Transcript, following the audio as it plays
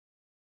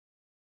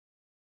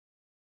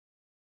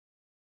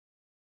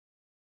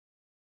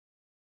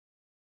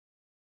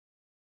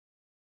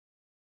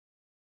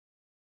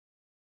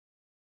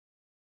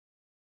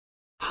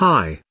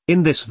Hi,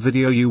 in this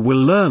video you will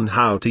learn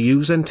how to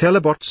use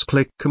Intellibot's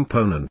click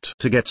component.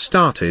 To get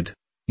started,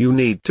 you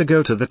need to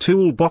go to the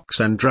toolbox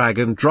and drag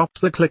and drop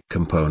the click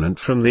component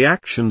from the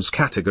Actions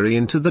category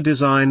into the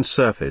design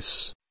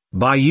surface.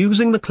 By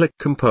using the click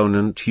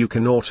component you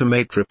can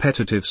automate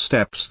repetitive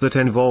steps that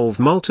involve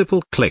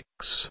multiple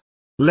clicks.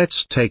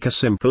 Let's take a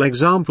simple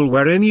example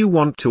wherein you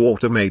want to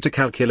automate a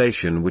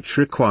calculation which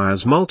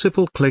requires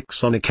multiple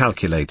clicks on a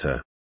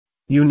calculator.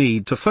 You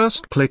need to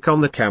first click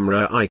on the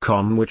camera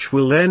icon, which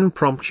will then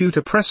prompt you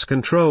to press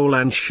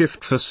Ctrl and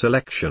Shift for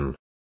selection.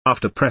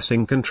 After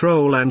pressing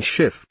Ctrl and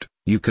Shift,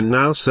 you can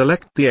now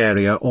select the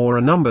area or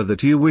a number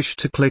that you wish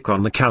to click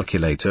on the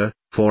calculator.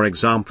 For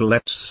example,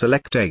 let's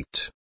select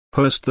 8.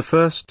 Post the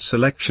first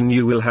selection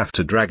you will have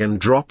to drag and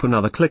drop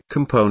another click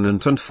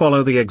component and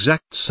follow the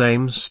exact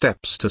same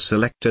steps to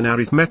select an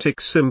arithmetic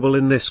symbol,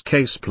 in this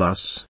case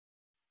plus.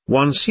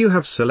 Once you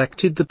have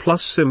selected the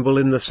plus symbol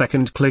in the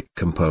second click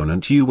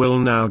component, you will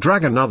now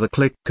drag another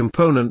click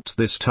component,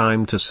 this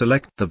time to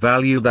select the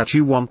value that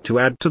you want to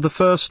add to the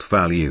first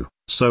value.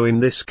 So in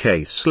this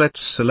case let's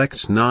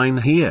select 9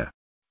 here.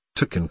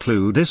 To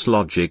conclude this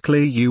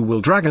logically, you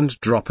will drag and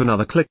drop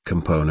another click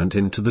component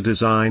into the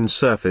design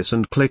surface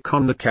and click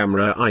on the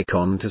camera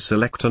icon to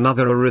select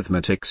another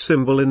arithmetic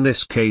symbol, in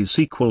this case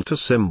equal to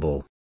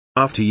symbol.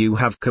 After you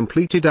have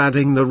completed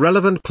adding the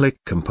relevant click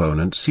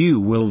components, you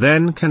will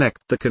then connect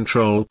the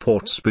control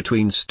ports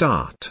between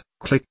start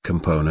click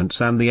components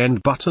and the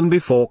end button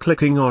before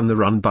clicking on the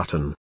run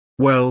button.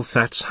 Well,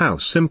 that's how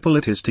simple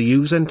it is to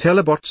use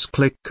Intellibot's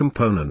click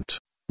component.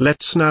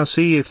 Let's now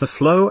see if the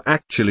flow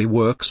actually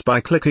works by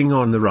clicking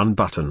on the run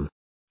button.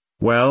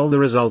 Well, the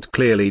result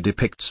clearly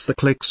depicts the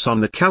clicks on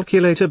the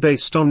calculator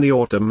based on the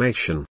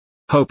automation.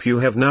 Hope you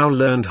have now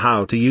learned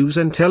how to use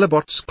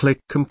Intellibot's click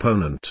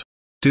component.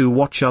 Do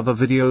watch other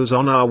videos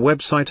on our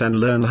website and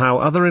learn how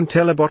other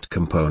Intellibot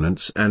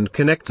components and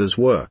connectors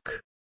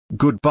work.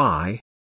 Goodbye.